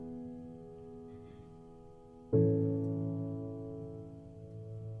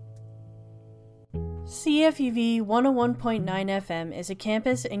CFUV 101.9 FM is a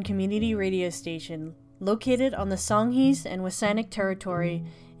campus and community radio station located on the Songhees and WSÁNEĆ territory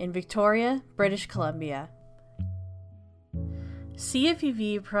in Victoria, British Columbia.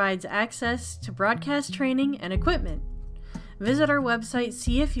 CFUV provides access to broadcast training and equipment. Visit our website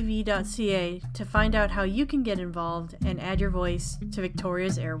cfuv.ca to find out how you can get involved and add your voice to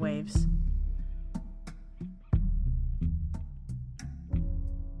Victoria's airwaves.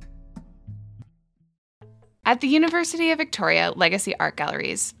 At the University of Victoria Legacy Art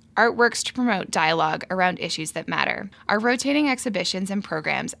Galleries, art works to promote dialogue around issues that matter. Our rotating exhibitions and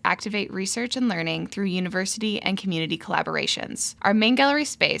programs activate research and learning through university and community collaborations. Our main gallery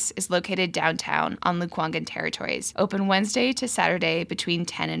space is located downtown on Lekwungen territories, open Wednesday to Saturday between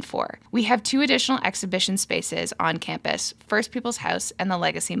 10 and 4. We have 2 additional exhibition spaces on campus, First People's House and the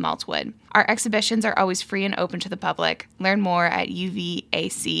Legacy Maltwood. Our exhibitions are always free and open to the public. Learn more at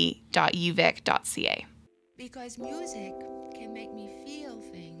uvac.uvic.ca. Because music can make me feel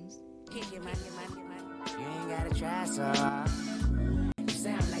things. Kick it, man. You ain't gotta try so hard. You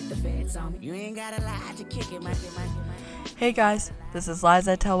sound like the feds on me. You ain't gotta lie to kick it, man. Hey guys, this is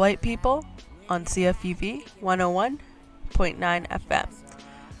Liza Tell White People on CFUV 101.9 FM.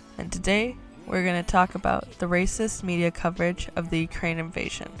 And today we're going to talk about the racist media coverage of the Ukraine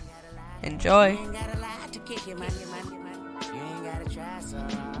invasion. Enjoy!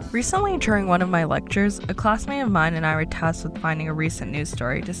 Recently, during one of my lectures, a classmate of mine and I were tasked with finding a recent news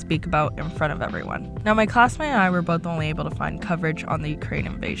story to speak about in front of everyone. Now, my classmate and I were both only able to find coverage on the Ukraine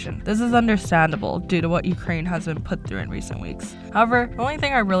invasion. This is understandable due to what Ukraine has been put through in recent weeks. However, the only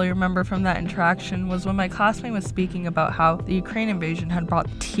thing I really remember from that interaction was when my classmate was speaking about how the Ukraine invasion had brought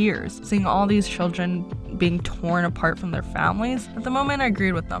tears, seeing all these children being torn apart from their families. At the moment, I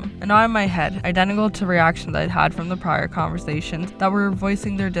agreed with them, and now in my head, identical to reactions I'd had from the prior conversations that were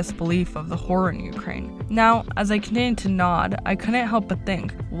voicing their disbelief of the horror in Ukraine. Now, as I continued to nod, I couldn't help but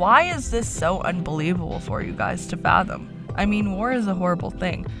think, why is this so unbelievable for you guys to fathom? I mean, war is a horrible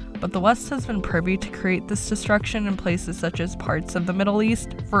thing, but the West has been privy to create this destruction in places such as parts of the Middle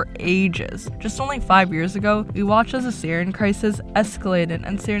East for ages. Just only 5 years ago, we watched as the Syrian crisis escalated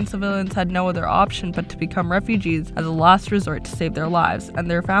and Syrian civilians had no other option but to become refugees as a last resort to save their lives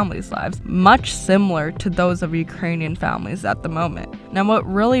and their families' lives, much similar to those of Ukrainian families at the moment. Now, what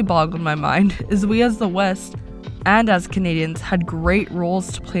really boggled my mind is we as the West and as Canadians had great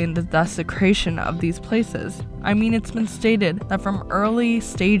roles to play in the desecration of these places. I mean, it's been stated that from early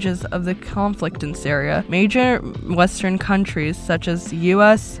stages of the conflict in Syria, major Western countries such as the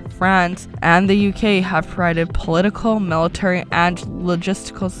US, France, and the UK have provided political, military, and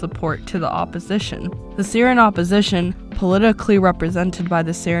logistical support to the opposition. The Syrian opposition, politically represented by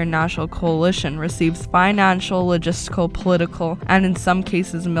the Syrian National Coalition, receives financial, logistical, political, and in some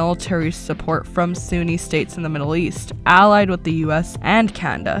cases military support from Sunni states in the Middle East, allied with the US and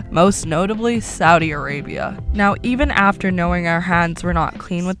Canada, most notably Saudi Arabia. Now, even after knowing our hands were not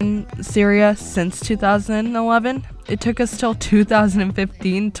clean within Syria since 2011, it took us till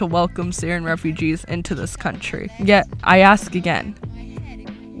 2015 to welcome Syrian refugees into this country. Yet, I ask again,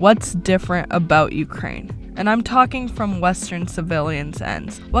 what's different about Ukraine? And I'm talking from Western civilians'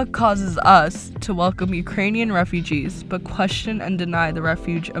 ends. What causes us to welcome Ukrainian refugees but question and deny the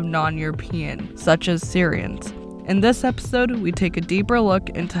refuge of non-European, such as Syrians? In this episode, we take a deeper look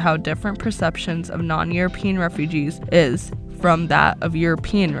into how different perceptions of non-European refugees is from that of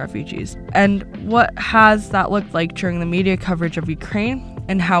European refugees, and what has that looked like during the media coverage of Ukraine,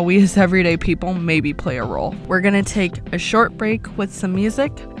 and how we as everyday people maybe play a role. We're gonna take a short break with some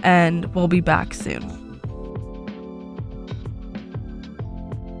music, and we'll be back soon.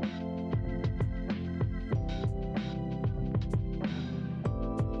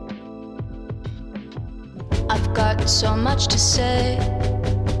 I've got so much to say,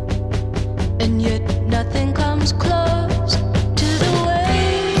 and yet nothing comes close to the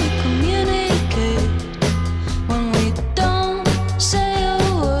way we communicate when we don't say a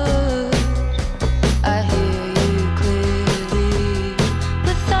word. I hear you clearly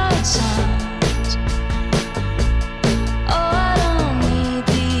without sounds. Oh, I don't need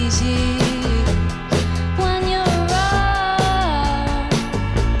these years when you're around.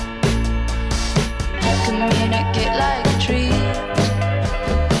 Communicate like trees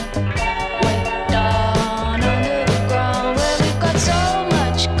way down under the ground.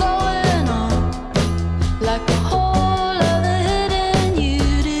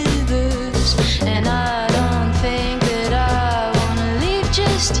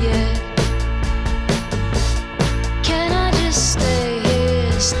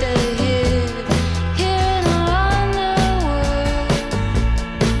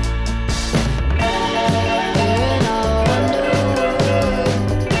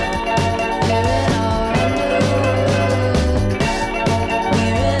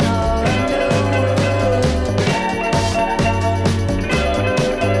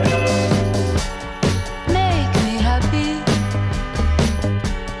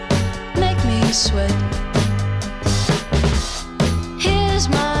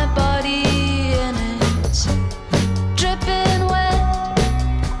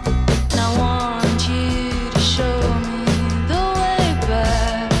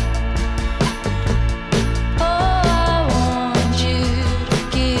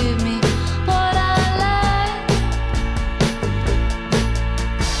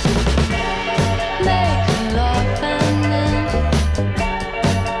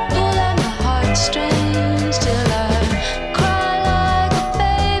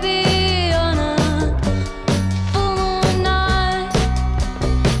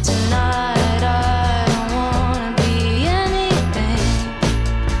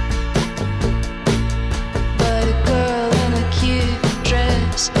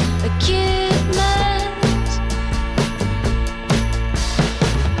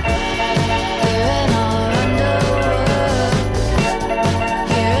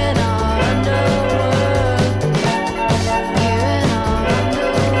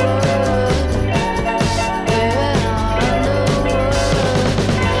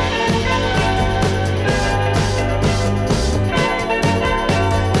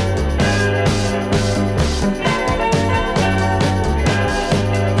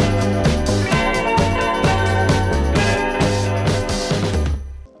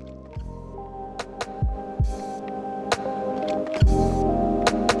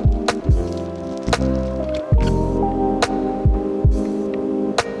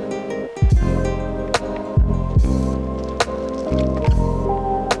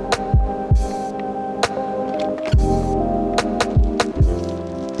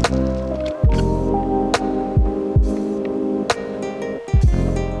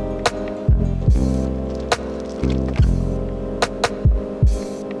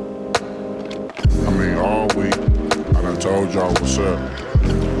 told y'all what's up.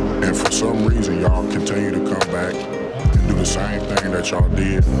 And for some reason, y'all continue to come back and do the same thing that y'all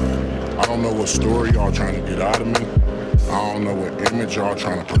did. I don't know what story y'all trying to get out of me. I don't know what image y'all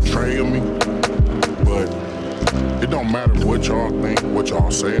trying to portray of me. But it don't matter what y'all think, what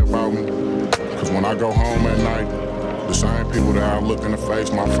y'all say about me. Because when I go home at night, the same people that I look in the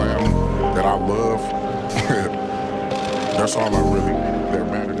face, my family, that I love, that's all I really,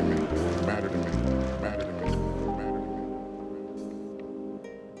 that matter to me. Matter to me. Matter to me. Matter to me.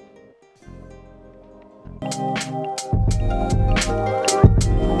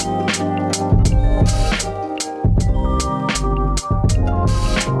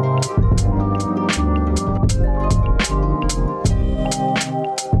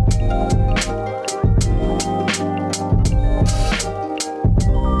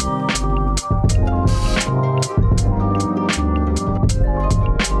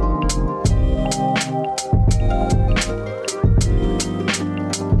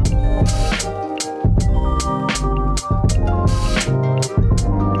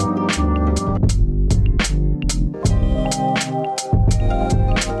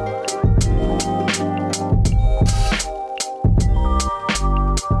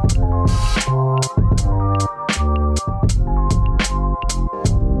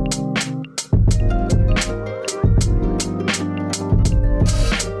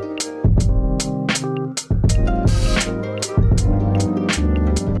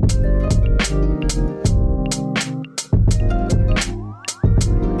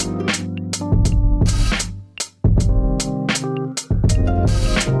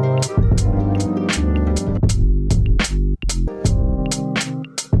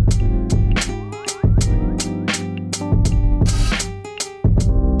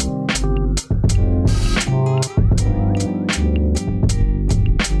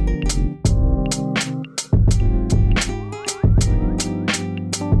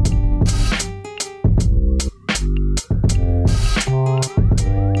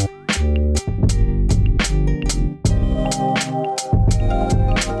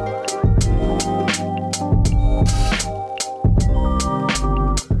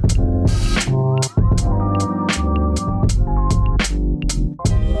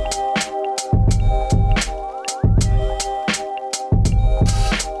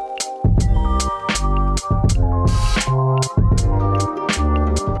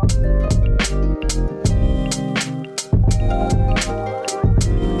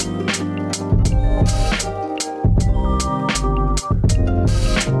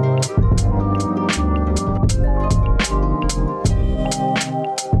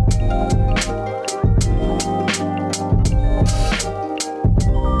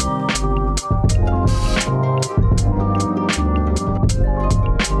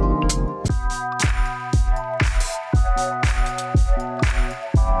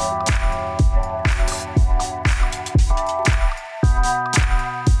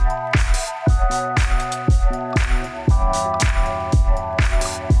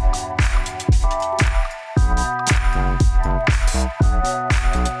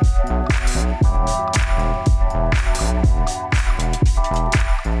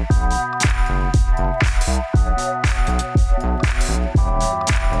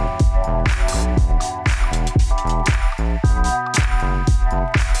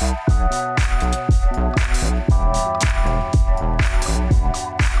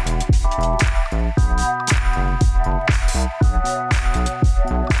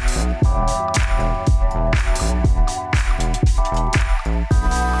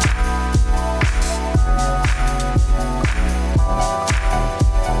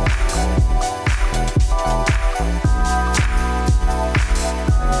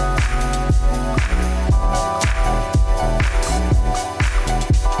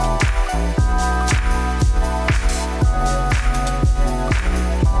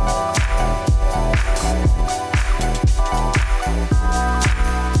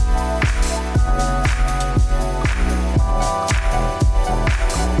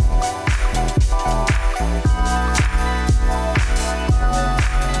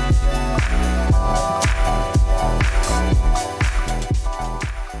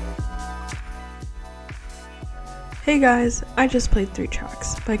 Hey guys, I just played 3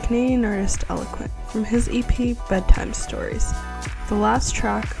 tracks by Canadian artist Eloquent from his EP Bedtime Stories. The last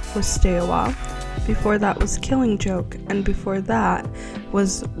track was Stay a While, before that was Killing Joke, and before that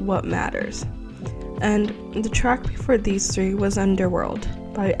was What Matters. And the track before these 3 was Underworld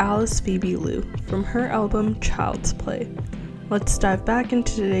by Alice Phoebe Liu from her album Child's Play. Let's dive back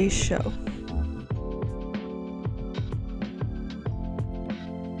into today's show.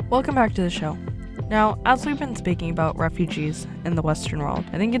 Welcome back to the show. Now, as we've been speaking about refugees in the Western world,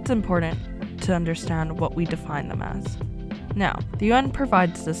 I think it's important to understand what we define them as. Now, the UN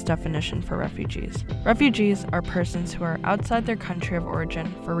provides this definition for refugees. Refugees are persons who are outside their country of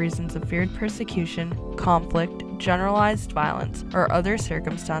origin for reasons of feared persecution, conflict, generalized violence, or other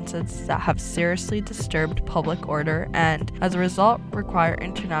circumstances that have seriously disturbed public order and, as a result, require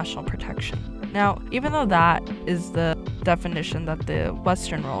international protection. Now, even though that is the definition that the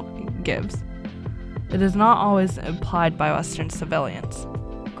Western world gives, it is not always applied by Western civilians.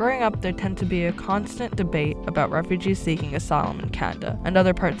 Growing up, there tend to be a constant debate about refugees seeking asylum in Canada and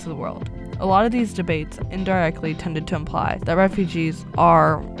other parts of the world. A lot of these debates indirectly tended to imply that refugees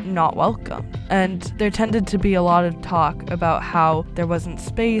are not welcome. And there tended to be a lot of talk about how there wasn't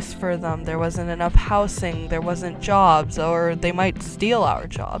space for them, there wasn't enough housing, there wasn't jobs, or they might steal our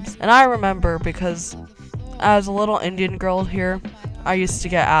jobs. And I remember because as a little Indian girl here, I used to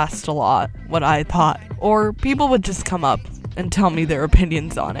get asked a lot what I thought, or people would just come up and tell me their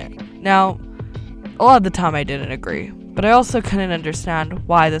opinions on it. Now, a lot of the time I didn't agree, but I also couldn't understand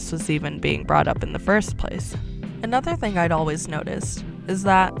why this was even being brought up in the first place. Another thing I'd always noticed is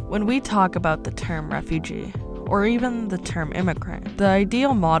that when we talk about the term refugee, or even the term immigrant, the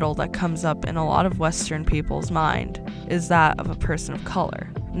ideal model that comes up in a lot of Western people's mind is that of a person of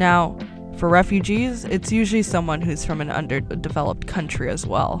color. Now, for refugees, it's usually someone who's from an underdeveloped country as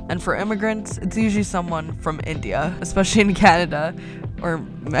well. And for immigrants, it's usually someone from India, especially in Canada or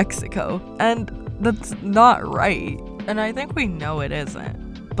Mexico. And that's not right. And I think we know it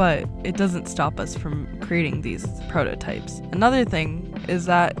isn't. But it doesn't stop us from creating these prototypes. Another thing is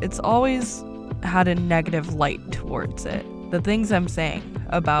that it's always had a negative light towards it. The things I'm saying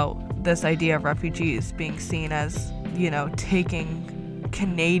about this idea of refugees being seen as, taking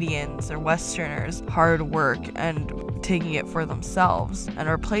Canadians or Westerners' hard work and taking it for themselves and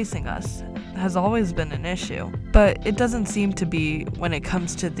replacing us has always been an issue. But it doesn't seem to be when it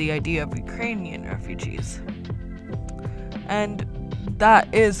comes to the idea of Ukrainian refugees. And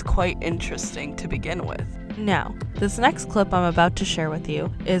that is quite interesting to begin with. Now, this next clip I'm about to share with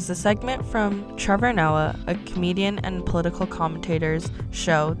you is a segment from Trevor Noah, a comedian and political commentator's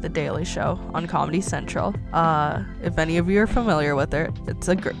show, The Daily Show, on Comedy Central. If any of you are familiar with it, it's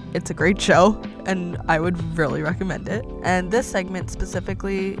a great show, and I would really recommend it. And this segment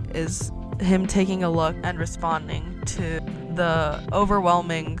specifically is him taking a look and responding to the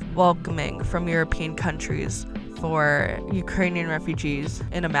overwhelming welcoming from European countries for Ukrainian refugees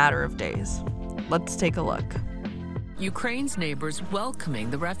in a matter of days. Let's take a look. Ukraine's neighbors welcoming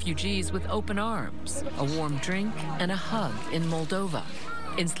the refugees with open arms, a warm drink, and a hug in Moldova.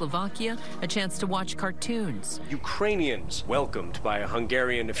 In Slovakia, a chance to watch cartoons. Ukrainians welcomed by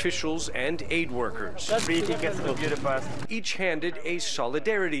Hungarian officials and aid workers. Each handed a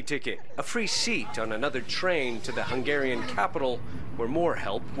solidarity ticket, a free seat on another train to the Hungarian capital, where more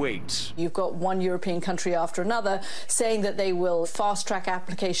help waits. You've got one European country after another saying that they will fast-track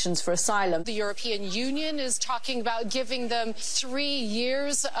applications for asylum. The European Union is talking about giving them 3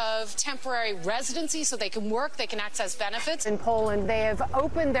 years of temporary residency so they can work, they can access benefits. In Poland, they have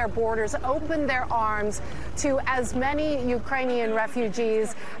opened their borders, opened their arms to as many Ukrainian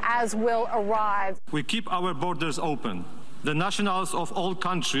refugees as will arrive. We keep our borders open. The nationals of all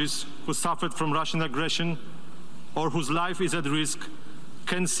countries who suffered from Russian aggression or whose life is at risk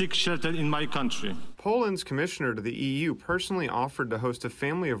can seek shelter in my country. Poland's commissioner to the EU personally offered to host a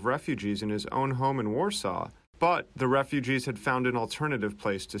family of refugees in his own home in Warsaw, but the refugees had found an alternative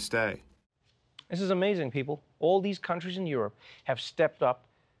place to stay. This is amazing, people. All these countries in Europe have stepped up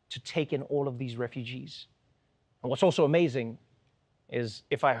to take in all of these refugees. And what's also amazing is,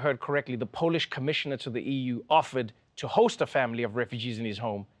 if I heard correctly, the Polish commissioner to the EU offered to host a family of refugees in his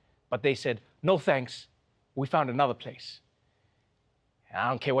home, but they said, no thanks, we found another place. I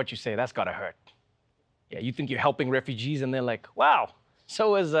don't care what you say, that's gotta hurt. Yeah, you think you're helping refugees and they're like, wow,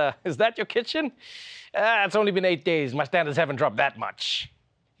 so is that your kitchen? It's only been 8 days, my standards haven't dropped that much.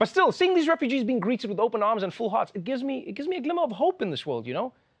 But still, seeing these refugees being greeted with open arms and full hearts, it gives me a glimmer of hope in this world,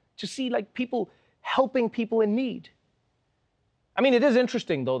 to see like people helping people in need. I mean, it is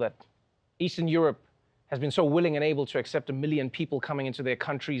interesting though that Eastern Europe has been so willing and able to accept 1 million people coming into their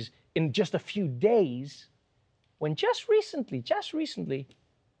countries in just a few days, when just recently, they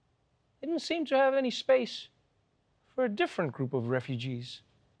didn't seem to have any space for a different group of refugees.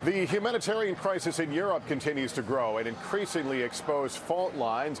 The humanitarian crisis in Europe continues to grow and increasingly expose fault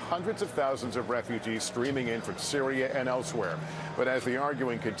lines, hundreds of thousands of refugees streaming in from Syria and elsewhere. But as the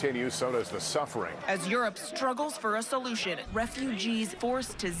arguing continues, so does the suffering. As Europe struggles for a solution, refugees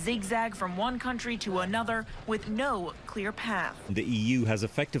forced to zigzag from one country to another with no clear path. The EU has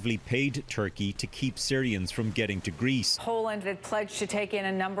effectively paid Turkey to keep Syrians from getting to Greece. Poland had pledged to take in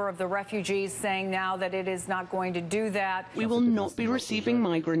a number of the refugees, saying now that it is not going to do that. We will not be receiving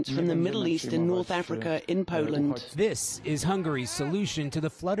migrants from the Middle East and North Africa in Poland. This is Hungary's solution to the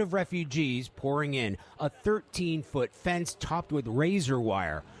flood of refugees pouring in. A 13-foot fence topped with razor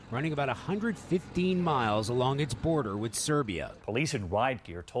wire, running about 115 miles along its border with Serbia. Police in riot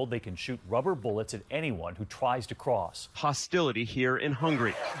gear told they can shoot rubber bullets at anyone who tries to cross. Hostility here in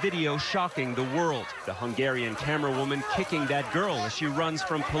Hungary. Video shocking the world. The Hungarian camerawoman kicking that girl as she runs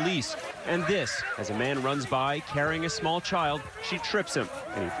from police. And this, as a man runs by carrying a small child, she trips him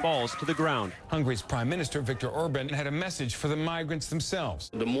and he falls to the ground. Hungary's Prime Minister Viktor Orban had a message for the migrants themselves.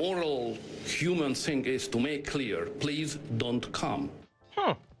 The moral human thing is to make clear, please don't come.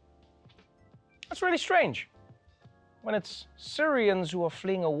 That's really strange. When it's Syrians who are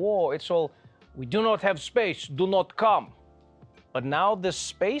fleeing a war, it's all, we do not have space, do not come. But now there's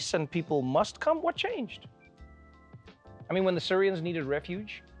space and people must come? What changed? I mean, when the Syrians needed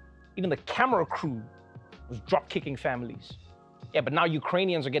refuge, even the camera crew was drop-kicking families. Yeah, but now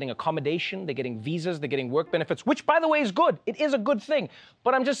Ukrainians are getting accommodation, they're getting visas, they're getting work benefits, which, by the way, is good. It is a good thing.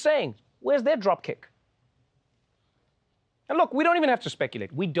 But I'm just saying, where's their drop-kick? And look, we don't even have to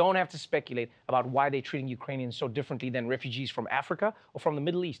speculate. We don't have to speculate about why they're treating Ukrainians so differently than refugees from Africa or from the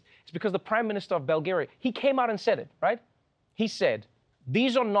Middle East. It's because the Prime Minister of Bulgaria, he came out and said it, right? He said,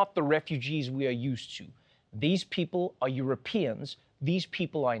 these are not the refugees we are used to. These people are Europeans. These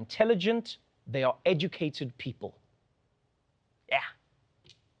people are intelligent. They are educated people. Yeah.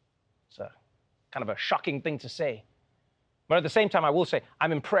 It's a kind of a shocking thing to say. But at the same time, I will say,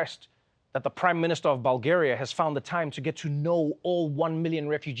 I'm impressed that the Prime Minister of Bulgaria has found the time to get to know all 1 million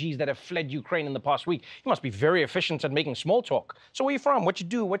refugees that have fled Ukraine in the past week. He must be very efficient at making small talk. So where are you from? What you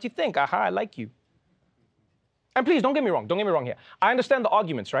do? What you think? Aha, I like you. And please, don't get me wrong. Don't get me wrong here. I understand the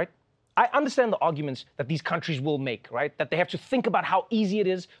arguments, right? I understand the arguments that these countries will make, right? That they have to think about how easy it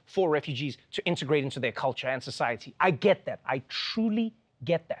is for refugees to integrate into their culture and society. I get that. I truly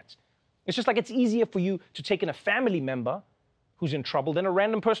get that. It's just like it's easier for you to take in a family member who's in trouble than a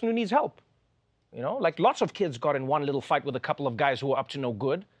random person who needs help. You know, like lots of kids got in one little fight with a couple of guys who were up to no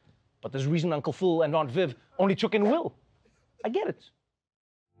good, but there's a reason Uncle Phil and Aunt Viv only took in Will. I get it.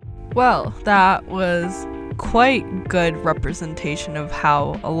 Well, that was quite good representation of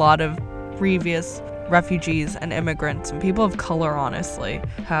how a lot of previous refugees and immigrants and people of color, honestly,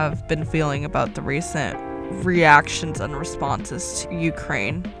 have been feeling about the recent reactions and responses to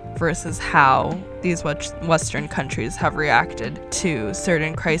Ukraine versus how these Western countries have reacted to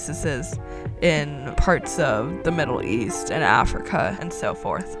certain crises in parts of the Middle East and Africa and so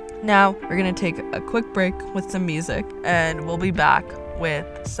forth. Now, we're going to take a quick break with some music, and we'll be back with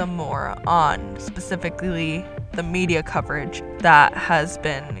some more on specifically the media coverage that has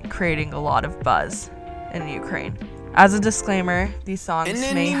been creating a lot of buzz in Ukraine. As a disclaimer, these songs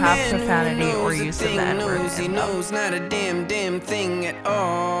may have profanity or use of the N-word in them. Knows not a damn thing at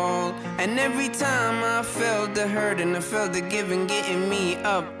all. And every time I felt the hurt and I felt the giving getting me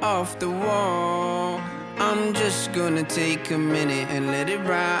up off the wall, I'm just gonna take a minute and let it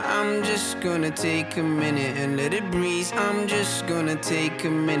ride. I'm just gonna take a minute and let it breeze. I'm just gonna take a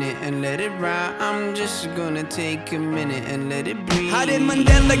minute and let it ride. I'm just gonna take a minute and let it breathe. How did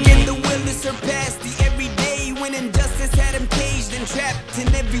Mandela get the will to surpass the everyday when injustice had him caged and trapped in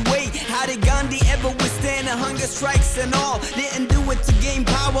every way? How did Gandhi ever withstand the hunger strikes and all? Didn't do it to gain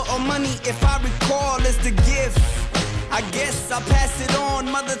power or money, if I recall, it's the gift. I guess I'll pass it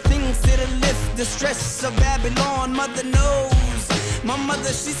on. Mother thinks it'll lift the stress of Babylon. Mother knows. My mother,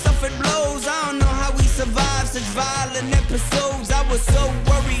 she suffered blows. I don't know how we survived such violent episodes. I was so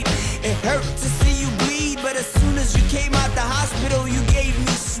worried. It hurt to see you bleed, but as soon as you came out the hospital, you gave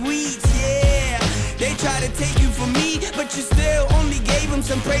me sweets, yeah. They tried to take you from me, but you still only gave them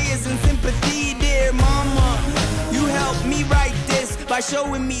some prayers and sympathy. Dear mama, you helped me write this by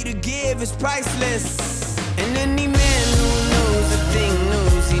showing me to give is priceless. And any man who knows a thing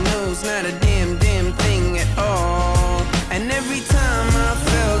knows he knows not a damn thing at all. And every time I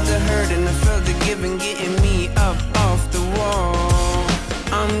felt the hurt and I felt the giving getting me up off the wall,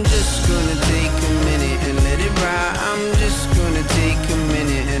 I'm just gonna take a minute and let it ride. I'm just gonna take a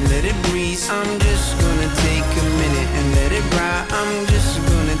minute and let it breeze. I'm just gonna take a minute and let it ride. I'm just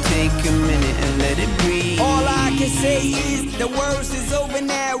gonna take a minute and let it breathe. All I can say is the worst is over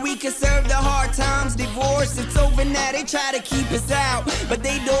now. we could serve the hard times. Divorce, it's over now, they try to keep us out, but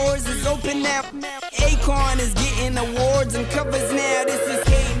they doors is open now. Akon is getting awards and covers now. This is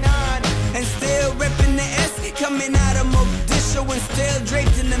K9 and still repping the S, coming out of Mogadishu and still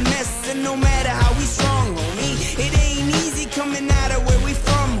draped in the mess. And no matter how we strong, homie, it ain't easy coming out of where we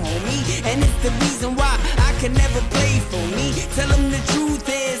from, homie. And it's the reason why I can never play for me. Tell them the truth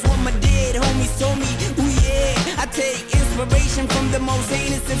is what my dead homies told me. Ooh yeah, I take inspiration from the most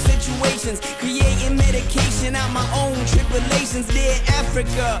heinous of situations, creating medication out my own tribulations. Dear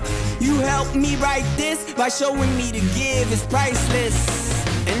Africa, you helped me write this by showing me to give is priceless.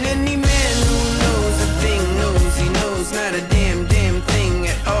 And any man who knows a thing knows he knows not a damn thing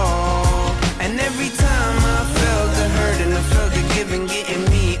at all. And every time I felt the hurt and I felt the giving getting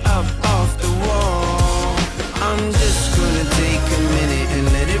me up off the wall, I'm just gonna take a minute and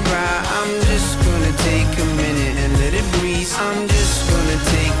let it ride. I'm just gonna take a minute and let it breathe. I'm just gonna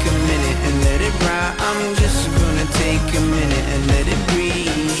take a minute and let it ride. I'm just gonna take a minute and let it breathe.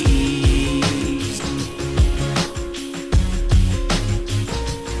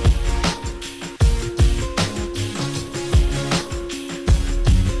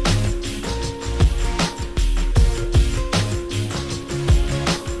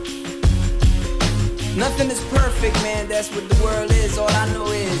 Nothing is perfect, man, that's what the world is. All I know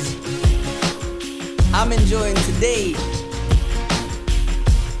is I'm enjoying today,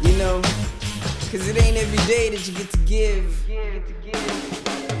 you know, cause it ain't every day that you get to give.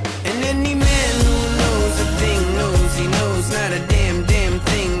 And any man who knows a thing knows he knows not a damn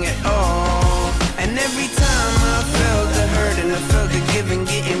thing at all. And every time I felt the hurt and I felt the giving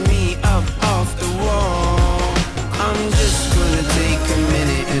getting me up off the wall, I'm just gonna take a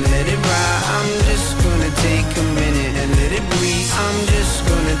minute and let it ride. I'm just gonna take a minute and let it breathe. I'm just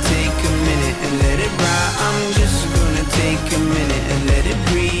gonna take a minute and let it ride. I'm just gonna take a minute and let it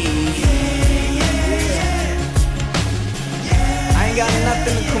breathe. I ain't got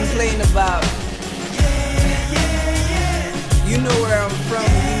nothing to complain about. You know where I'm from,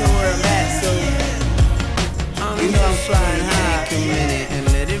 you know where I'm at, so you know I'm flying high. Take a minute and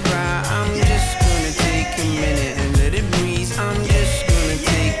let it ride. I'm just gonna take a minute and let it breathe. I'm just gonna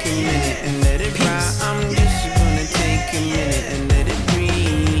take a minute and let it ride. I'm just gonna take a minute and let it breathe.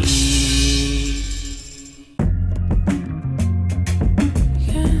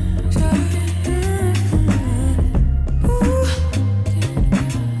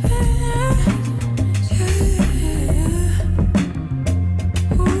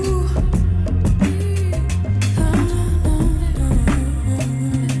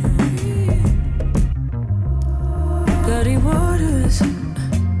 Bloody waters,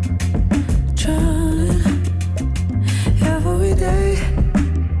 drowning every day,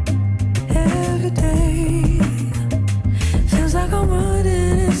 every day. Feels like I'm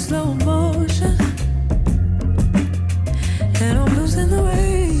running in slow motion, and I'm losing the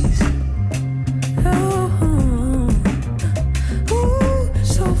race. Oh, ooh,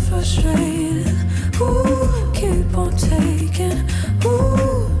 so frustrated. Ooh, keep on taking.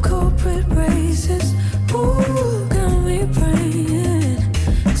 Ooh, corporate races. Ooh, got me praying.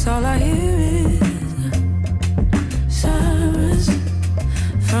 It's all I hear is sirens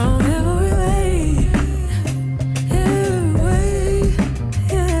from every way,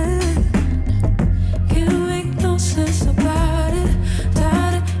 yeah. Can't make no sense about it.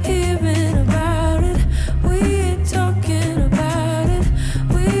 Tired of hearing about it. We ain't talking about it.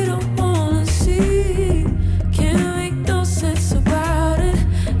 We don't wanna see. Can't make no sense about it.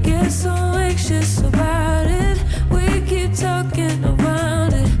 Get so anxious about it. We keep talking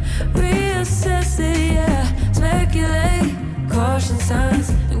around it. Reassess it, yeah. Speculate, caution signs,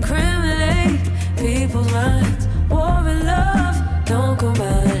 incriminate people's minds. War and love don't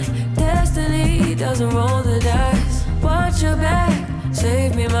combine. Destiny doesn't roll the dice. Watch your back,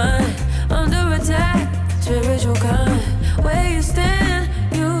 save me mine. Under attack, spiritual kind. Where you stand,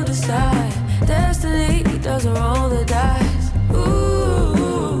 you decide. Destiny doesn't roll the dice. Ooh.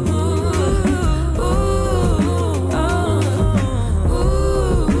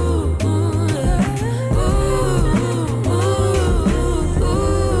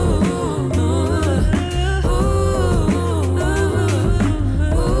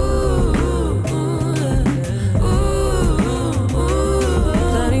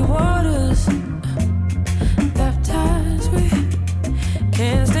 Bloody waters, baptize me.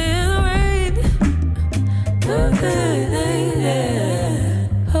 Can't stand the rain.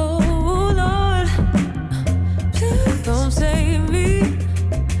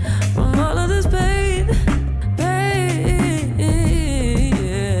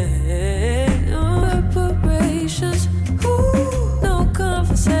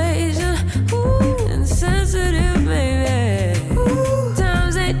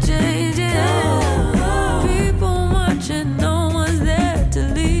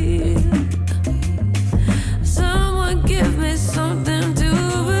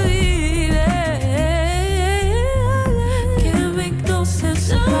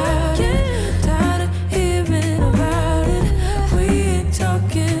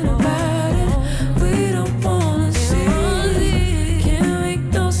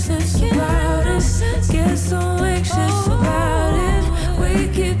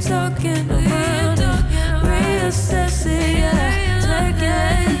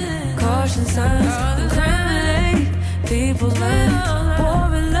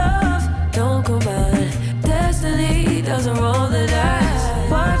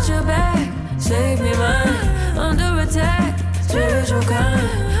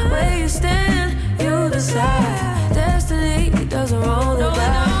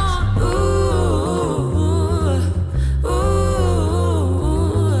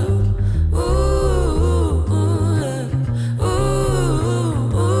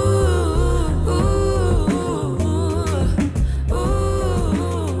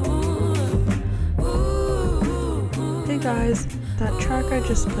 guys, that track I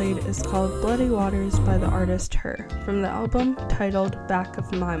just played is called Bloody Waters by the artist Her, from the album titled Back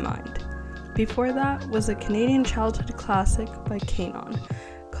of My Mind. Before that was a Canadian childhood classic by Kanon,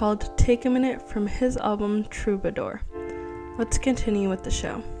 called Take a Minute from his album Troubadour. Let's continue with the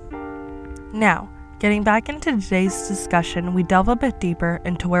show. Now, getting back into today's discussion, we delve a bit deeper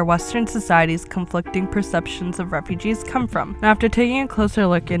into where Western society's conflicting perceptions of refugees come from. And after taking a closer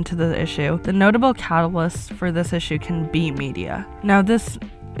look into the issue, the notable catalyst for this issue can be media. Now, this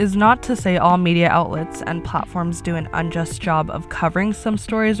is not to say all media outlets and platforms do an unjust job of covering some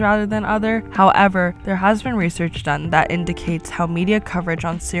stories rather than other. However, there has been research done that indicates how media coverage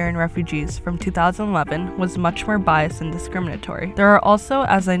on Syrian refugees from 2011 was much more biased and discriminatory. There are also,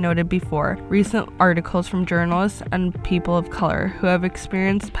 as I noted before, recent articles from journalists and people of color who have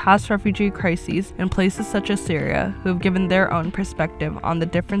experienced past refugee crises in places such as Syria, who have given their own perspective on the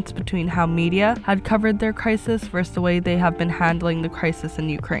difference between how media had covered their crisis versus the way they have been handling the crisis in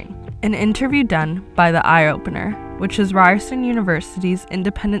Ukraine. An interview done by The Eye Opener, which is Ryerson University's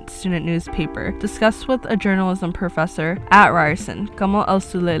independent student newspaper, discussed with a journalism professor at Ryerson, Gamal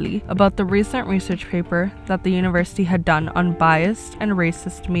El-Suleli, about the recent research paper that the university had done on biased and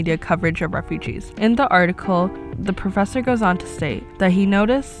racist media coverage of refugees. In the article, the professor goes on to state that he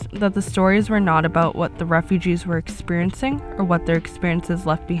noticed that the stories were not about what the refugees were experiencing or what their experiences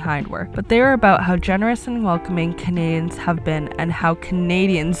left behind were, but they were about how generous and welcoming Canadians have been and how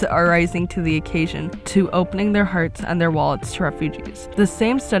Canadians are rising to the occasion to opening their hearts and their wallets to refugees. The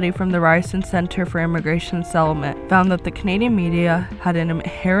same study from the Ryerson Center for Immigration and Settlement found that the Canadian media had an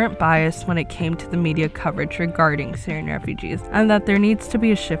inherent bias when it came to the media coverage regarding Syrian refugees, and that there needs to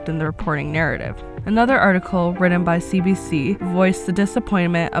be a shift in the reporting narrative. Another article written by CBC voiced the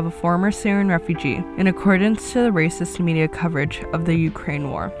disappointment of a former Syrian refugee in accordance to the racist media coverage of the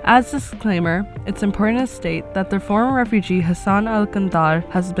Ukraine war. As a disclaimer, it's important to state that the former refugee Hassan Al-Kandar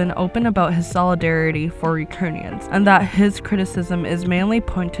has been open about his solidarity for Ukrainians, and that his criticism is mainly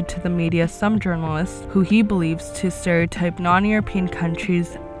pointed to the media, some journalists who he believes to stereotype non-European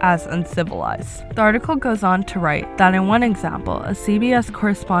countries as uncivilized. The article goes on to write that in one example, a CBS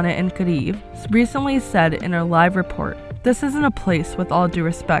correspondent in Kyiv recently said in a live report, "This isn't a place, with all due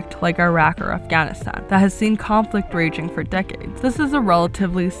respect, like Iraq or Afghanistan, that has seen conflict raging for decades. This is a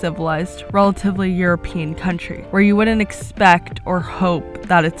relatively civilized, relatively European country, where you wouldn't expect or hope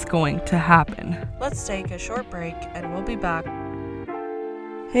that it's going to happen." Let's take a short break and we'll be back.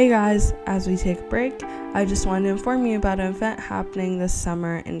 Hey guys, as we take a break, I just wanted to inform you about an event happening this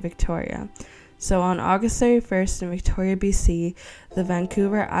summer in Victoria. So on August 31st in Victoria, BC, the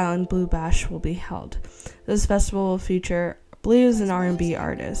Vancouver Island Blue Bash will be held. This festival will feature blues and R&B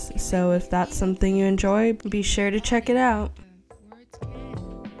artists, so if that's something you enjoy, be sure to check it out.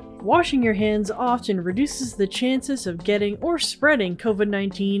 Washing your hands often reduces the chances of getting or spreading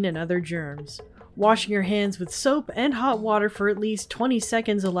COVID-19 and other germs. Washing your hands with soap and hot water for at least 20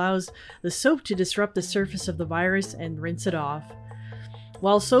 seconds allows the soap to disrupt the surface of the virus and rinse it off.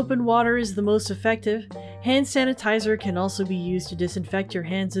 While soap and water is the most effective, hand sanitizer can also be used to disinfect your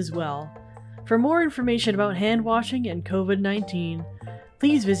hands as well. For more information about hand washing and COVID-19,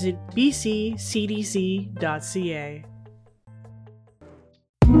 please visit bccdc.ca.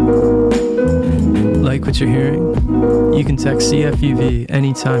 Like what you're hearing? You can text CFUV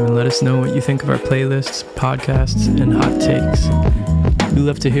anytime and let us know what you think of our playlists, podcasts, and hot takes. We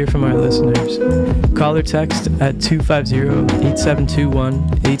love to hear from our listeners. Call or text at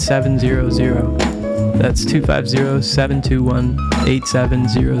 250-8721-8700. That's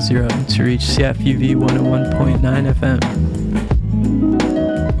 250-721-8700 to reach CFUV 101.9 FM.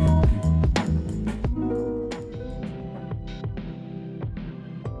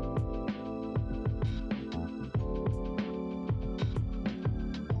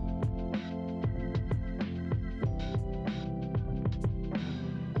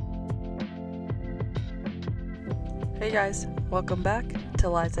 Hey guys, welcome back to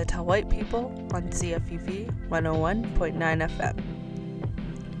Lies I Tell White People on CFUV 101.9 FM.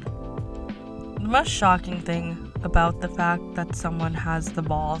 The most shocking thing about the fact that someone has the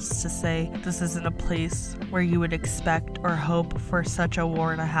balls to say this isn't a place where you would expect or hope for such a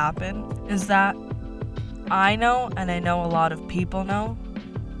war to happen is that I know, and I know a lot of people know,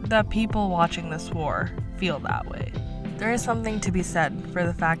 that people watching this war feel that way. There is something to be said for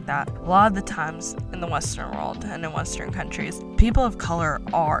the fact that a lot of the times in the Western world and in Western countries, people of color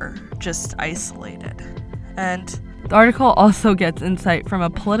are just isolated. And The article also gets insight from a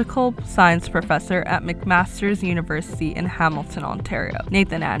political science professor at McMaster's University in Hamilton, Ontario,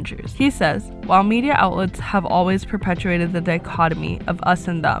 Nathan Andrews. He says, while media outlets have always perpetuated the dichotomy of us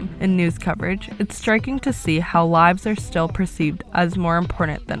and them in news coverage, it's striking to see how lives are still perceived as more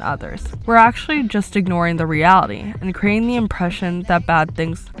important than others. We're actually just ignoring the reality and creating the impression that bad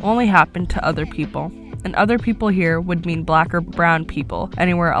things only happen to other people. And other people here would mean black or brown people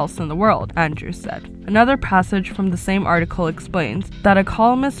anywhere else in the world, Andrews said. Another passage from the same article explains that a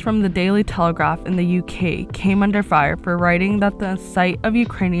columnist from the Daily Telegraph in the UK came under fire for writing that the sight of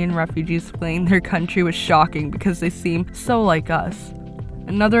Ukrainian refugees fleeing their country was shocking because they seem so like us.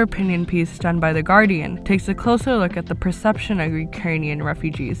 Another opinion piece done by The Guardian takes a closer look at the perception of Ukrainian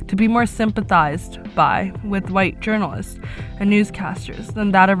refugees to be more sympathized by with white journalists and newscasters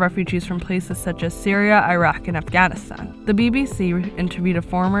than that of refugees from places such as Syria, Iraq, and Afghanistan. The BBC interviewed a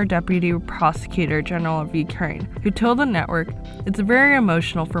former Deputy Prosecutor General of Ukraine who told the network, "It's very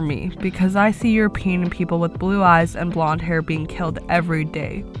emotional for me because I see European people with blue eyes and blonde hair being killed every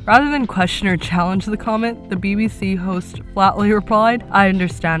day." Rather than question or challenge the comment, the BBC host flatly replied, "I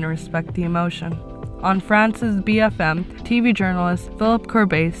understand and respect the emotion." On France's BFM, TV journalist Philippe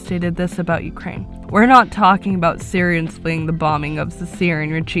Courbet stated this about Ukraine. "We're not talking about Syrians fleeing the bombing of the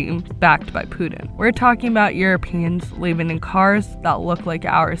Syrian regime backed by Putin. We're talking about Europeans living in cars that look like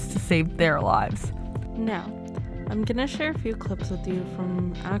ours to save their lives." Now, I'm gonna share a few clips with you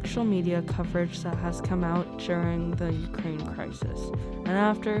from actual media coverage that has come out during the Ukraine crisis. And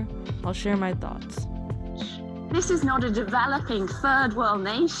after, I'll share my thoughts. This is not a developing third world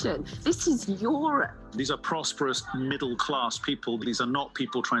nation. This is Europe. These are prosperous middle-class people. These are not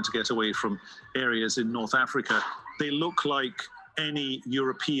people trying to get away from areas in North Africa. They look like any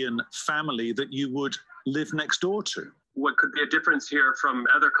European family that you would live next door to. What could be a difference here from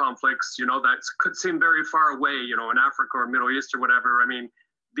other conflicts, that could seem very far away, in Africa or Middle East or whatever. I mean,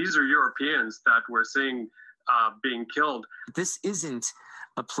 these are Europeans that we're seeing being killed. This isn't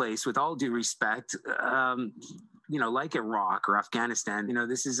a place, with all due respect, like Iraq or Afghanistan.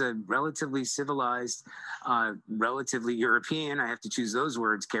 This is a relatively civilized, relatively European, I have to choose those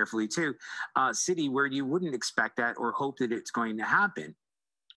words carefully too, city where you wouldn't expect that or hope that it's going to happen.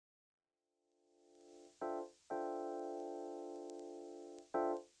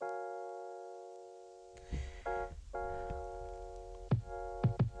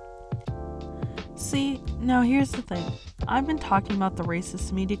 See, now here's the thing. I've been talking about the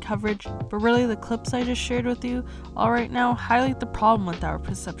racist media coverage, but really the clips I just shared with you all right now highlight the problem with our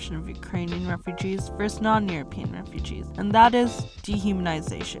perception of Ukrainian refugees versus non-European refugees, and that is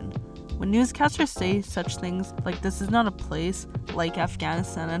dehumanization. When newscasters say such things like this is not a place like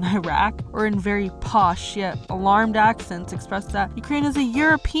Afghanistan and Iraq, or in very posh yet alarmed accents express that Ukraine is a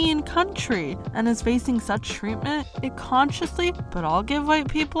European country and is facing such treatment, it consciously, but I'll give white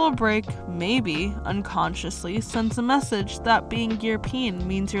people a break, maybe unconsciously, sends a message that being European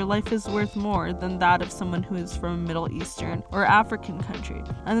means your life is worth more than that of someone who is from a Middle Eastern or African country.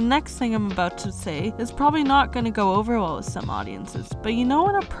 And the next thing I'm about to say is probably not going to go over well with some audiences, but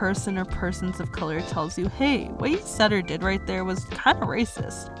when a person or persons of color tells you, hey, what you said or did right there was kind of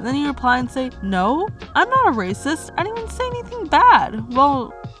racist, and then you reply and say, no, I'm not a racist, I didn't even say anything bad.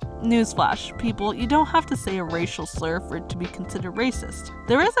 Well, newsflash, people, you don't have to say a racial slur for it to be considered racist.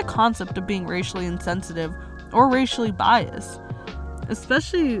 There is a concept of being racially insensitive or racially biased,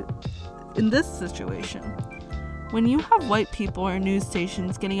 especially in this situation. When you have white people or news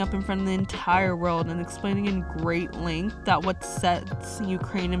stations getting up in front of the entire world and explaining in great length that what sets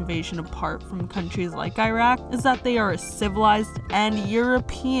Ukraine invasion apart from countries like Iraq is that they are a civilized and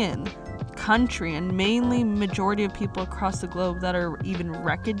European country, and mainly majority of people across the globe that are even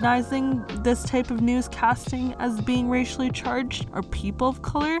recognizing this type of newscasting as being racially charged are people of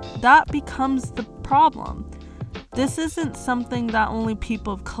color, that becomes the problem. This isn't something that only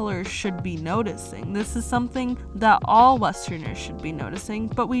people of color should be noticing. This is something that all Westerners should be noticing,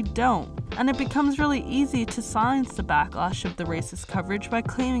 but we don't. And it becomes really easy to silence the backlash of the racist coverage by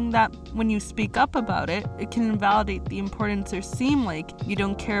claiming that when you speak up about it, it can invalidate the importance or seem like you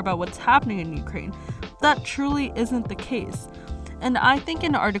don't care about what's happening in Ukraine. That truly isn't the case. And I think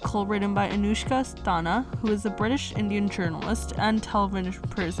an article written by Anushka Stana, who is a British Indian journalist and television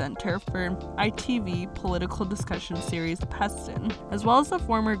presenter for ITV political discussion series Peston, as well as a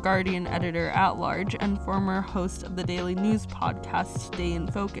former Guardian editor-at-large and former host of the daily news podcast Stay in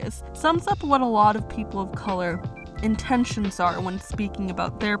Focus, sums up what a lot of people of color intentions are when speaking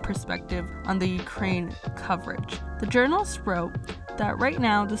about their perspective on the Ukraine coverage. The journalist wrote, that right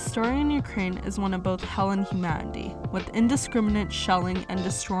now the story in Ukraine is one of both hell and humanity, with indiscriminate shelling and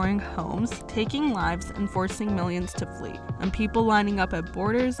destroying homes, taking lives and forcing millions to flee, and people lining up at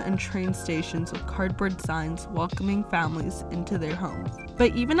borders and train stations with cardboard signs welcoming families into their homes.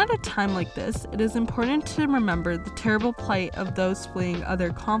 But even at a time like this, it is important to remember the terrible plight of those fleeing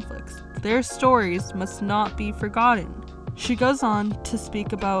other conflicts. Their stories must not be forgotten. She goes on to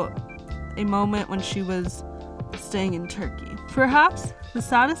speak about a moment when she was staying in Turkey. Perhaps the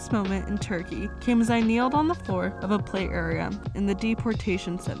saddest moment in Turkey came as I kneeled on the floor of a play area in the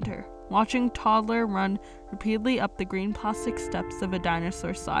deportation center, watching a toddler run repeatedly up the green plastic steps of a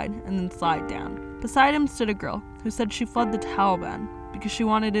dinosaur slide and then slide down. Beside him stood a girl who said she fled the Taliban because she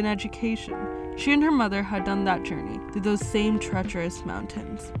wanted an education. She and her mother had done that journey through those same treacherous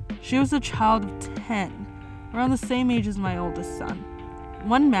mountains. She was a child of 10, around the same age as my oldest son.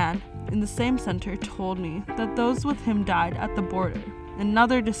 One man in the same center told me that those with him died at the border.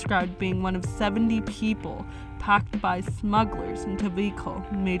 Another described being one of 70 people packed by smugglers into a vehicle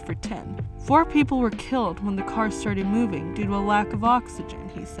made for 10. 4 people were killed when the car started moving due to a lack of oxygen,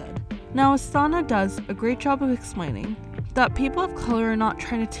 he said. Now, Astana does a great job of explaining that people of color are not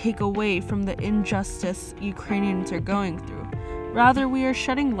trying to take away from the injustice Ukrainians are going through. Rather, we are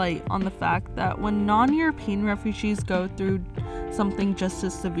shedding light on the fact that when non-European refugees go through something just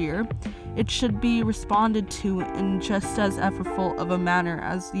as severe, it should be responded to in just as effortful of a manner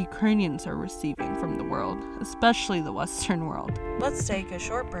as the Ukrainians are receiving from the world, especially the Western world. Let's take a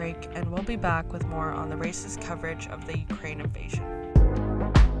short break and we'll be back with more on the racist coverage of the Ukraine invasion.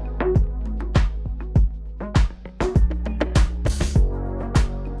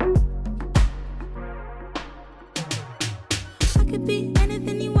 Could be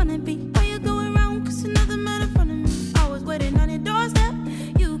anything you wanna be. Why you going around? Cause another man in front of me. I was waiting on your doorstep.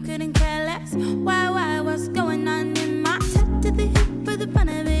 You couldn't care less. Why, what's going on in my tap to the hip for the fun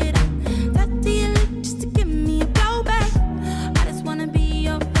of it? Tap to your lip just to give me a blow back. I just wanna be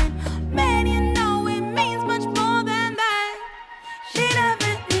your friend. Man, you know it means much more than that. She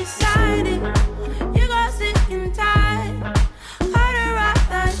never decided. You got sick and tired. Heard her out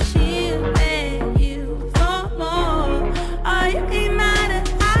that she'll beg you for more. You came out of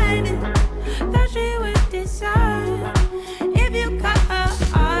hiding, thought she would decide. If you cut her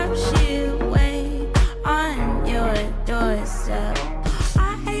off, she'll wait on your doorstep.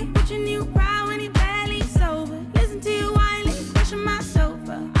 I hate watching you cry when you're barely sober. Listen to you whining, pushing my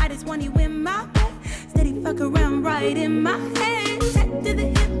sofa. I just want you in my bed, steady fuck around right in my head. Tap to the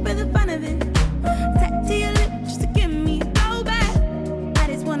hip for the fun of it. Tap to your lip just to give me a go back. I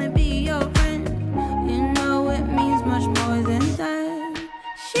just wanna be your friend. You know it means much more than that.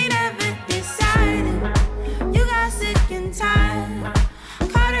 She never decided. You got sick and tired.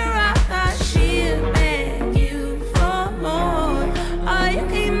 Caught her out that she'll beg you for more. Oh, you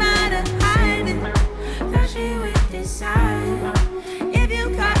came out of hiding. Thought she would decide. If you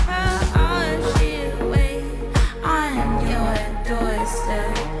cut her off, she'll wait on your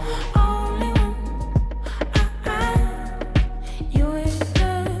doorstep. Only one. You're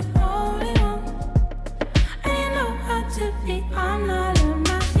the only one. And you know how to be. I'm not in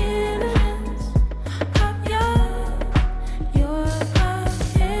my innocence of you're a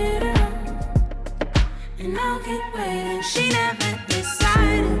hitter. And I'll keep waiting. She never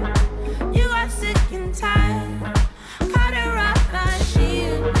decided. You got sick and tired. Caught her off like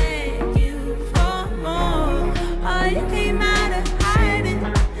she'll beg you for more. Oh, you came out of hiding.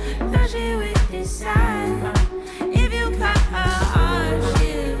 Thought she would decide. If you cut her off,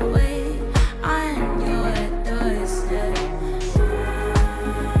 she'll wait on your doorstep.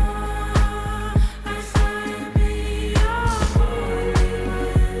 I started being your holy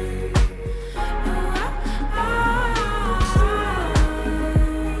one.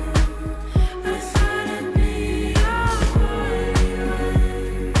 I started being your holy one.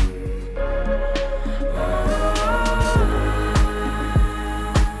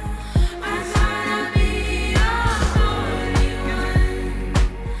 I started being your holy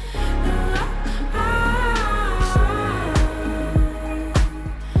one.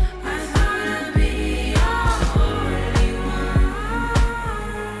 I started being your holy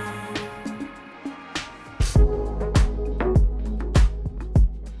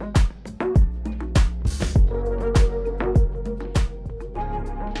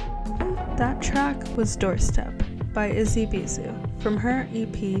That track was Doorstep by Izzy Bizu from her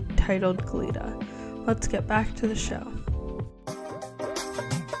EP titled Glida. Let's get back to the show.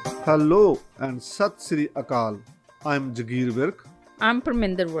 Hello and Sat Sri Akal. I'm Jagir Virk. I'm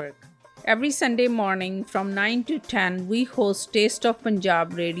Parminder Virk. Every Sunday morning from 9 to 10, we host Taste of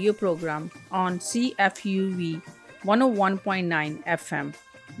Punjab radio program on CFUV 101.9 FM.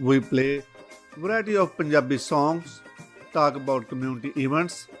 We play variety of Punjabi songs, talk about community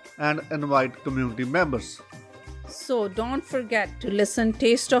events, and invite community members. So don't forget to listen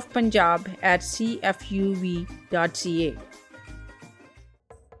Taste of Punjab at cfuv.ca.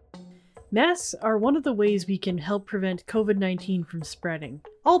 Masks are one of the ways we can help prevent COVID-19 from spreading.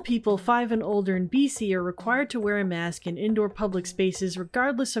 All people 5 and older in BC are required to wear a mask in indoor public spaces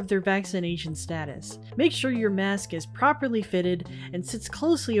regardless of their vaccination status. Make sure your mask is properly fitted and sits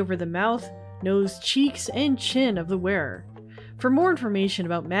closely over the mouth, nose, cheeks, and chin of the wearer. For more information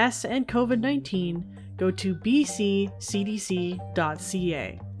about masks and COVID-19, go to bccdc.ca.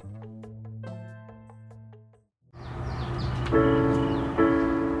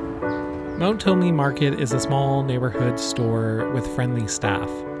 Mount Tomey Market is a small neighborhood store with friendly staff.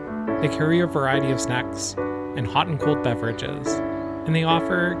 They carry a variety of snacks and hot and cold beverages, and they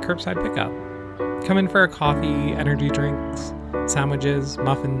offer curbside pickup. Come in for a coffee, energy drinks, sandwiches,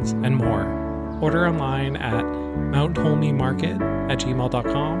 muffins, and more. Order online at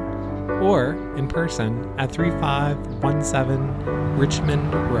mounttomeymarket@gmail.com or in person at 3517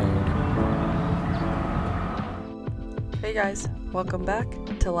 Richmond Road. Hey guys, welcome back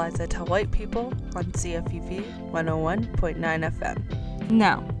to Lies I Tell White People on CFUV 101.9 FM.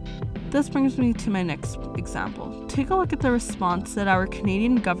 Now, this brings me to my next example. Take a look at the response that our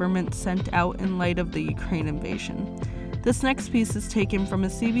Canadian government sent out in light of the Ukraine invasion. This next piece is taken from a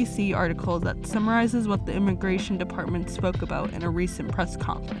CBC article that summarizes what the Immigration Department spoke about in a recent press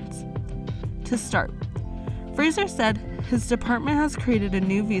conference. To start, Fraser said his department has created a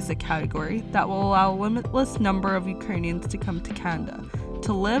new visa category that will allow a limitless number of Ukrainians to come to Canada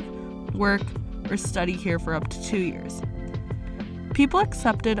to live, work, or study here for up to 2 years. People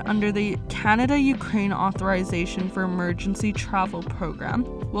accepted under the Canada-Ukraine Authorization for Emergency Travel Program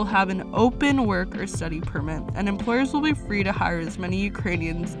will have an open work or study permit, and employers will be free to hire as many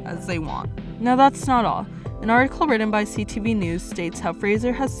Ukrainians as they want. Now that's not all. An article written by CTV News states how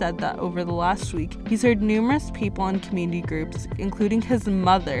Fraser has said that over the last week, he's heard numerous people in community groups, including his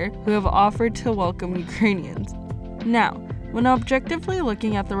mother, who have offered to welcome Ukrainians. Now, when objectively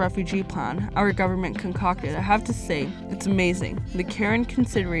looking at the refugee plan our government concocted, I have to say, it's amazing. The care and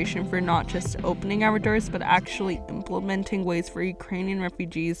consideration for not just opening our doors, but actually implementing ways for Ukrainian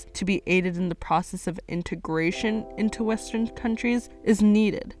refugees to be aided in the process of integration into Western countries is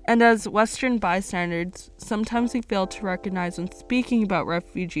needed. And as Western bystanders, sometimes we fail to recognize when speaking about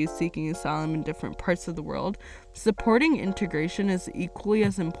refugees seeking asylum in different parts of the world, supporting integration is equally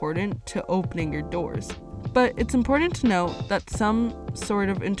as important to opening your doors. But it's important to note that some sort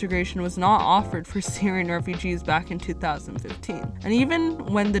of integration was not offered for Syrian refugees back in 2015. And even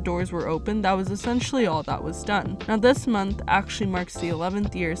when the doors were open, that was essentially all that was done. Now this month actually marks the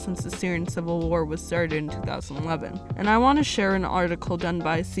 11th year since the Syrian civil war was started in 2011. And I want to share an article done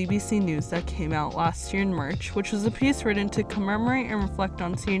by CBC News that came out last year in March, which was a piece written to commemorate and reflect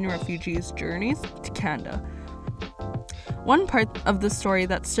on Syrian refugees' journeys to Canada. One part of the story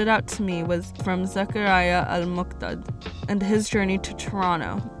that stood out to me was from Zakaria Al-Muqdad and his journey to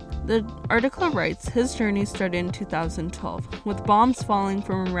Toronto. The article writes his journey started in 2012, with bombs falling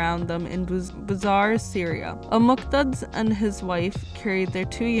from around them in Bazaar, Syria. Al-Muqdad and his wife carried their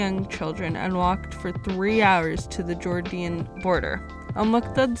 2 young children and walked for 3 hours to the Jordan border.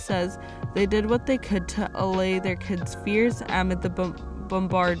 Al-Muqdad says they did what they could to allay their kids' fears amid the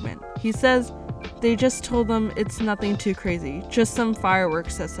bombardment. He says, they just told them it's nothing too crazy, just some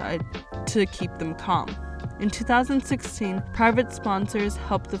fireworks aside, to keep them calm. In 2016, private sponsors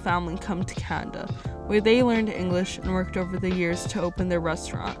helped the family come to Canada, where they learned English and worked over the years to open their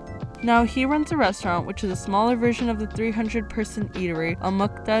restaurant. Now he runs a restaurant which is a smaller version of the 300-person eatery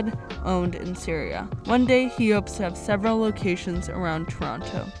Al-Muqdad owned in Syria. One day he hopes to have several locations around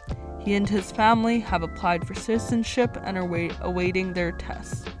Toronto. He and his family have applied for citizenship and are awaiting their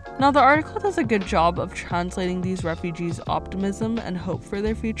tests. Now, the article does a good job of translating these refugees' optimism and hope for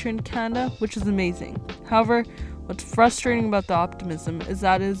their future in Canada, which is amazing. However, what's frustrating about the optimism is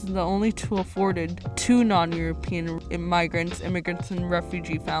that it is the only tool afforded to non-European migrants, immigrants, and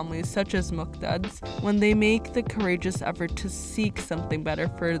refugee families such as Muqdad's when they make the courageous effort to seek something better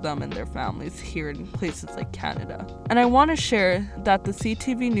for them and their families here in places like Canada. And I want to share that the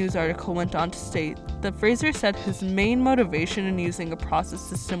CTV News article went on to state that Fraser said his main motivation in using a process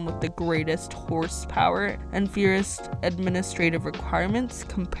system with the greatest horsepower and fewest administrative requirements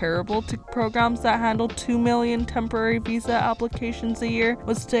comparable to programs that handle 2 million temporary visa applications a year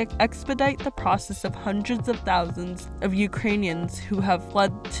was to expedite the process of hundreds of thousands of Ukrainians who have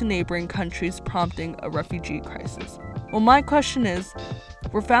fled to neighboring countries, prompting a refugee crisis. Well, my question is,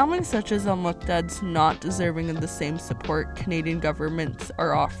 Were families such as Al-Muqdad's not deserving of the same support Canadian governments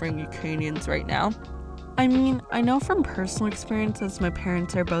are offering Ukrainians right now? I mean, I know from personal experience, as my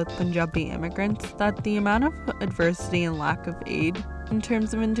parents are both Punjabi immigrants, that the amount of adversity and lack of aid in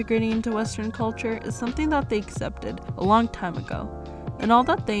terms of integrating into Western culture is something that they accepted a long time ago. And all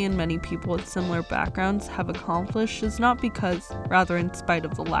that they and many people with similar backgrounds have accomplished is not because, rather in spite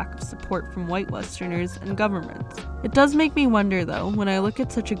of the lack of support from white Westerners and governments. It does make me wonder though, when I look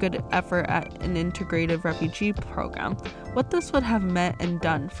at such a good effort at an integrative refugee program, what this would have meant and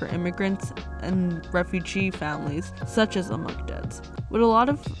done for immigrants and refugee families such as Al-Muqdad's. Would a lot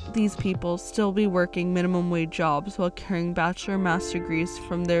of these people still be working minimum wage jobs while carrying bachelor and master degrees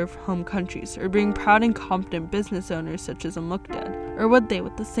from their home countries, or being proud and competent business owners such as Al-Muqdad? Or would they,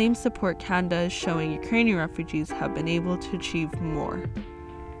 with the same support Canada is showing Ukrainian refugees, have been able to achieve more?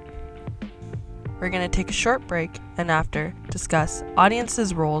 We're going to take a short break and after discuss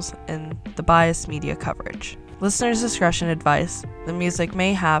audiences' roles in the biased media coverage. Listeners' discretion advice. The music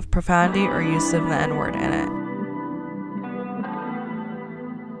may have profanity or use of the N-word in it.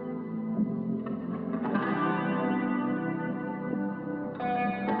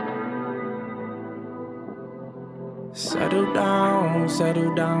 Settle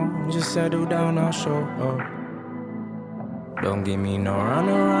down, just settle down, I'll show up. Don't give me no run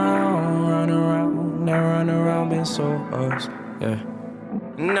around, been so us, yeah.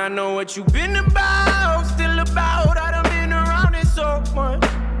 And I know what you been about, still about, I done been around it so much.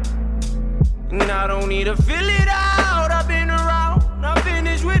 And I don't need to fill it out, I've been around, I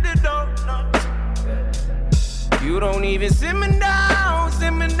finished with the donuts. You don't even simmer down,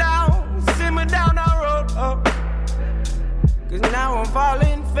 I roll up. Cause now I'm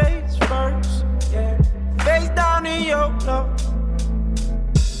falling face first, yeah. Face down in your love.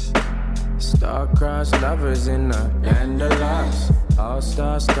 Star-crossed lovers in the candlelights.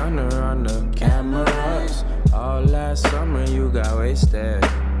 All-star stunner on the cameras. All last summer you got wasted.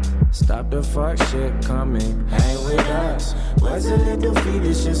 Stop the fuck shit, come and hang with us. Was a little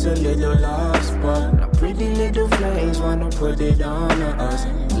fetus, just a little lost, but now pretty little flames wanna put it on us.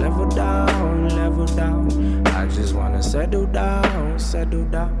 Level down, I just wanna settle down. Settle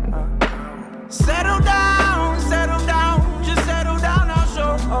down, just settle down, I'll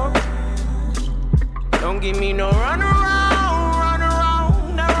show up. Don't give me no run around,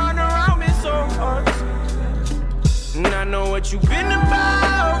 me so hard. And I know what you been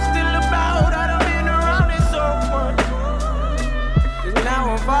about, still about, I done been around it so much. Cause now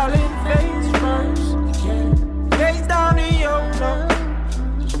I'm falling face first, face down in your love.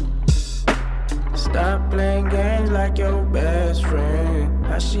 Stop playing games like your best friend.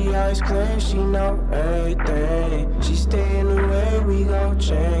 How she always claims she know everything. She staying away, we gon'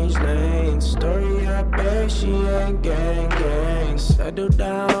 change lanes. Story I bet she ain't gang. Settle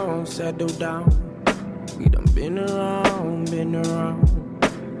down. We done been around.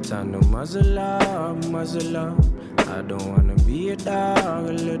 Time to muzzle up. I don't wanna be a dog,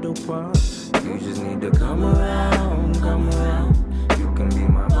 a little pup. You just need to come around. You can be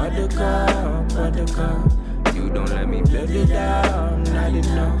my buttercup. You don't let me build it down, not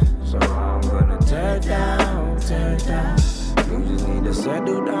enough. So I'm gonna tear it down. You just need to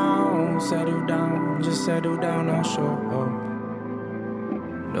settle down. Just settle down, I'll show up.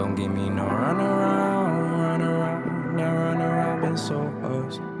 Don't give me no run around, been so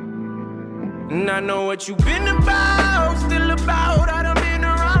us. And I know what you been about, still about, I done been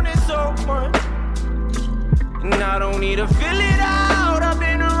around it so much. And I don't need to fill it out, I've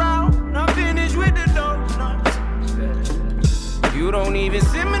been around, I finished with the donuts. You don't even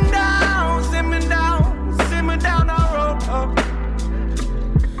simmer down, I roll up.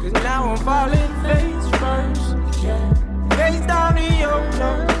 Cause now I'm falling face first, face down in your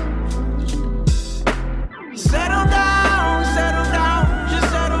love. Settle down, just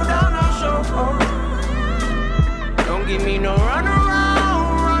settle down, I'll show up. Don't give me no run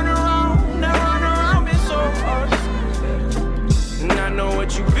around, been so us. And I know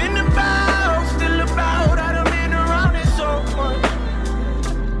what you been about, still about, I done been around it so much.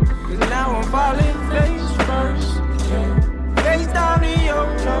 Cause now I'm falling face first, face down in your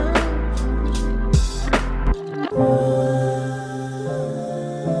love.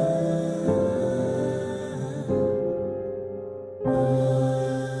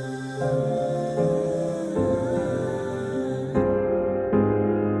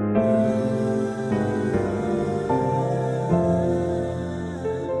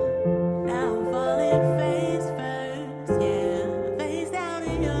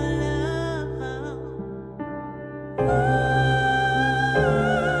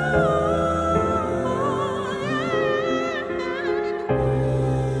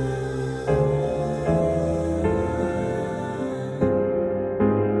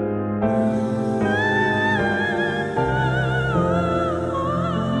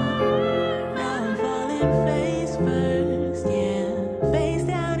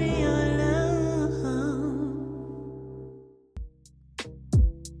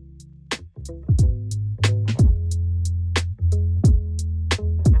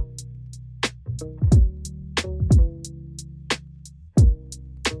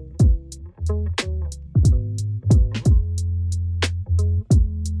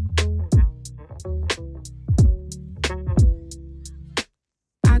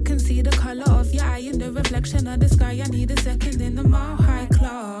 can see the color of your eye in the reflection of the sky. I need a second in the Mile High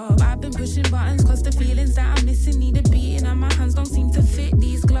Club. I've been pushing buttons cause the feelings that I'm missing need a beating, and my hands don't seem to fit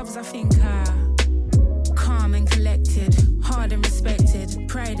these gloves. I think calm and collected, hard and respected,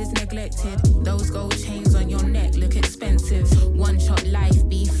 pride is neglected. Those gold chains on your neck look expensive. One shot life,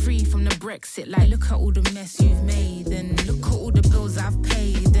 be free from the Brexit. Like, look at all the mess you've made, and look at all the bills I've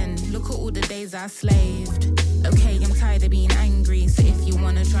paid, and look at all the days I slaved. Okay, I'm tired of being angry, so if you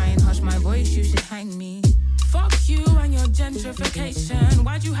wanna try and hush my voice, you should hang me. Fuck you and your gentrification.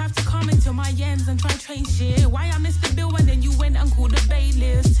 Why'd you have to come into my ends and try train shit? Why I missed the bill and then you went and called the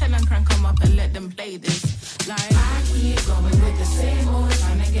bailiffs? Tell and crank them up and let them play this. Like, I keep going with the same old,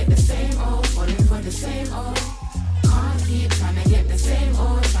 trying to get the same old, falling for the same old. Can't keep trying to get the same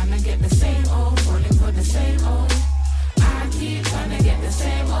old, trying to get the same old, falling for the same old. I keep trying to get the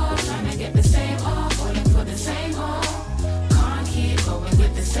same old, trying to get the same old, falling for the same old. Can't keep going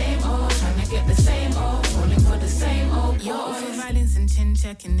with the same old, trying to get the same old, falling for the same old. You're all for violence and chin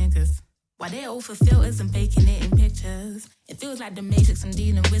checking niggas. Why they all for filters and faking it in pictures? It feels like the Matrix, I'm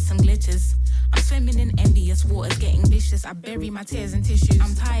dealing with some glitches. I'm swimming in envious waters, getting vicious. I bury my tears in tissues.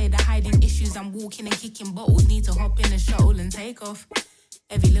 I'm tired of hiding issues. I'm walking and kicking bottles. Need to hop in a shuttle and take off.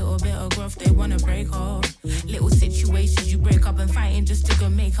 Every little bit of growth they wanna break off. Little situations you break up and fighting just to go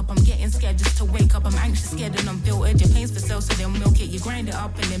make up. I'm getting scared just to wake up. I'm anxious, scared and unfiltered. Your pain's for sale so they'll milk it. You grind it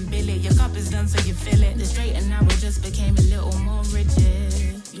up and then bill it. Your cup is done so you fill it. The straight and narrow just became a little more rigid.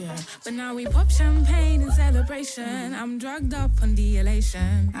 Yeah, but now we pop champagne in celebration. I'm drugged up on the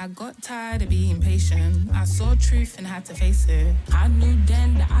elation. I got tired of being patient. I saw truth and had to face it. I knew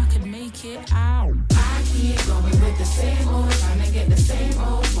then that I could make it out. I keep going with the same old, trying to get the same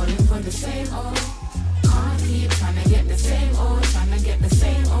old, falling for the same old. Can't keep trying to get the same old, trying to get the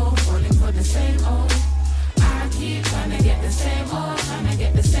same old, falling for the same old. I keep trying to get the same old, trying to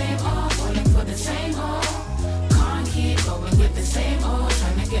get the same old, falling for the same old. Can't keep going with the same old,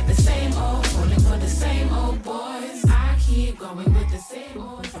 trying to get the same old, falling for the same old boys. I keep going with the same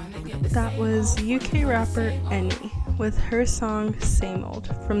old, trying to get the same. That was UK rapper Annie with her song Same Old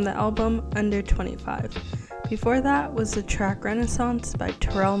from the album Under 25. Before that was the track Renaissance by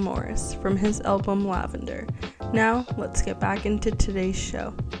Terrell Morris from his album Lavender. Now, let's get back into today's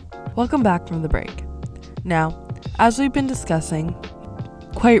show. Welcome back from the break. Now, as we've been discussing,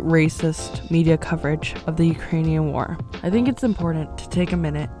 quite racist media coverage of the Ukrainian war, I think it's important to take a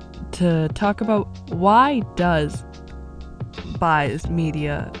minute to talk about why does biased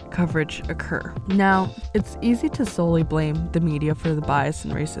media coverage occur. Now, it's easy to solely blame the media for the bias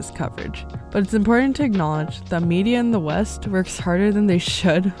and racist coverage, but it's important to acknowledge that media in the West works harder than they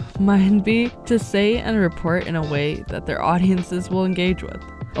should, might be, to say and report in a way that their audiences will engage with.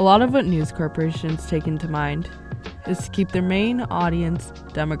 A lot of what news corporations take into mind is to keep their main audience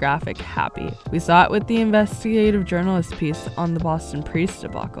demographic happy. We saw it with the investigative journalist piece on the Boston Priest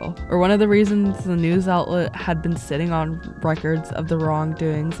debacle, or one of the reasons the news outlet had been sitting on records of the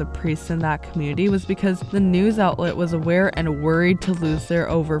wrongdoings of priests in that community was because the news outlet was aware and worried to lose their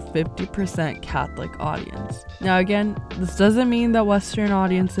over 50% Catholic audience. Now again, this doesn't mean that Western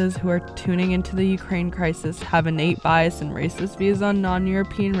audiences who are tuning into the Ukraine crisis have innate bias and racist views on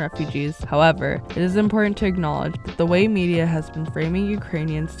non-European refugees. However, it is important to acknowledge that the way media has been framing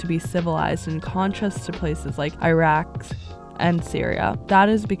Ukrainians to be civilized in contrast to places like Iraq and Syria, that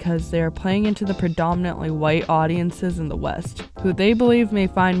is because they are playing into the predominantly white audiences in the West, who they believe may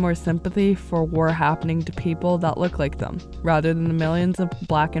find more sympathy for war happening to people that look like them, rather than the millions of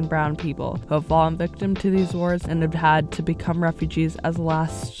black and brown people who have fallen victim to these wars and have had to become refugees as a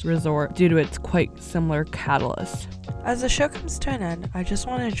last resort due to its quite similar catalyst. As the show comes to an end, I just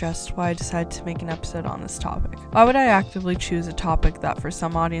want to address why I decided to make an episode on this topic. Why would I actively choose a topic that for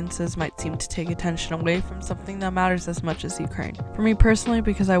some audiences might seem to take attention away from something that matters as much as Ukraine? For me personally,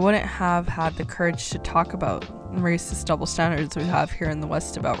 because I wouldn't have had the courage to talk about racist double standards we have here in the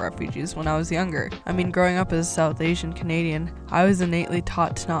West about refugees when I was younger. I mean, growing up as a South Asian Canadian, I was innately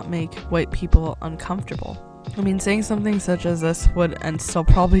taught to not make white people uncomfortable. I mean, saying something such as this would, and still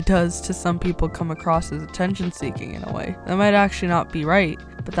probably does to some people, come across as attention-seeking in a way. That might actually not be right,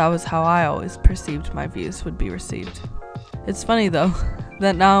 but that was how I always perceived my views would be received. It's funny though,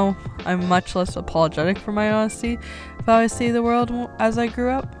 that now I'm much less apologetic for my honesty of how I see the world as I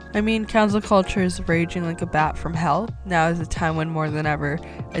grew up. I mean, cancel culture is raging like a bat from hell. Now is a time when more than ever,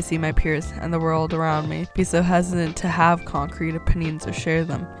 I see my peers and the world around me be so hesitant to have concrete opinions or share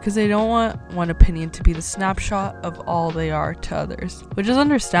them, because they don't want one opinion to be the snapshot of all they are to others, which is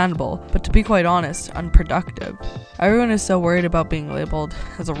understandable, but to be quite honest, unproductive. Everyone is so worried about being labeled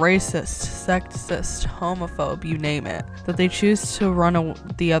as a racist, sexist, homophobe, you name it, that they choose to run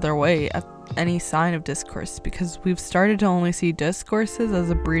the other way at any sign of discourse, because we've started to only see discourses as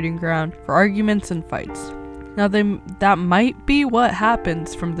a breeding ground for arguments and fights. Now that might be what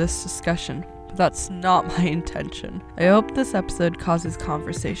happens from this discussion, but that's not my intention. I hope this episode causes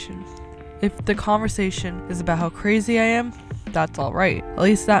conversation. If the conversation is about how crazy I am, that's alright. At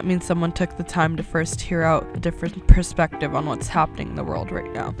least that means someone took the time to first hear out a different perspective on what's happening in the world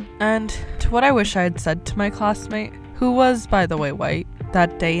right now. And to what I wish I had said to my classmate, who was, by the way, white,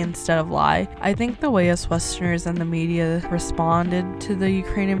 that day instead of lie, I think the way us Westerners and the media responded to the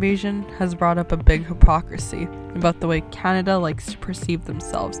Ukraine invasion has brought up a big hypocrisy about the way Canada likes to perceive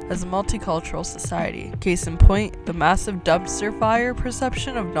themselves as a multicultural society. Case in point, the massive dumpster fire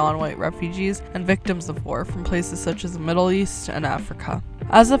perception of non-white refugees and victims of war from places such as the Middle East and Africa.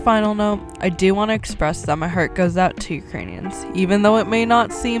 As a final note, I do want to express that my heart goes out to Ukrainians, even though it may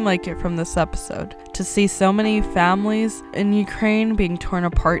not seem like it from this episode. To see so many families in Ukraine being torn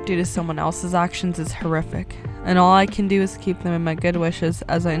apart due to someone else's actions is horrific, and all I can do is keep them in my good wishes,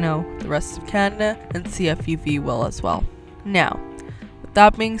 as I know the rest of Canada and CFUV will as well. Now, with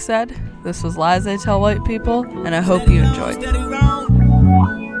that being said, this was Lies I Tell White People, and I hope you enjoyed.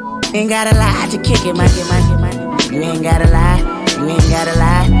 Ain't gotta lie to kick it, you ain't gotta lie. You ain't gotta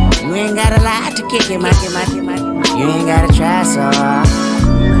lie, you ain't gotta lie to kick it, you ain't gotta try so hard.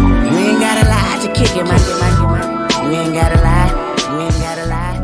 You ain't gotta lie to kick it, you ain't gotta lie.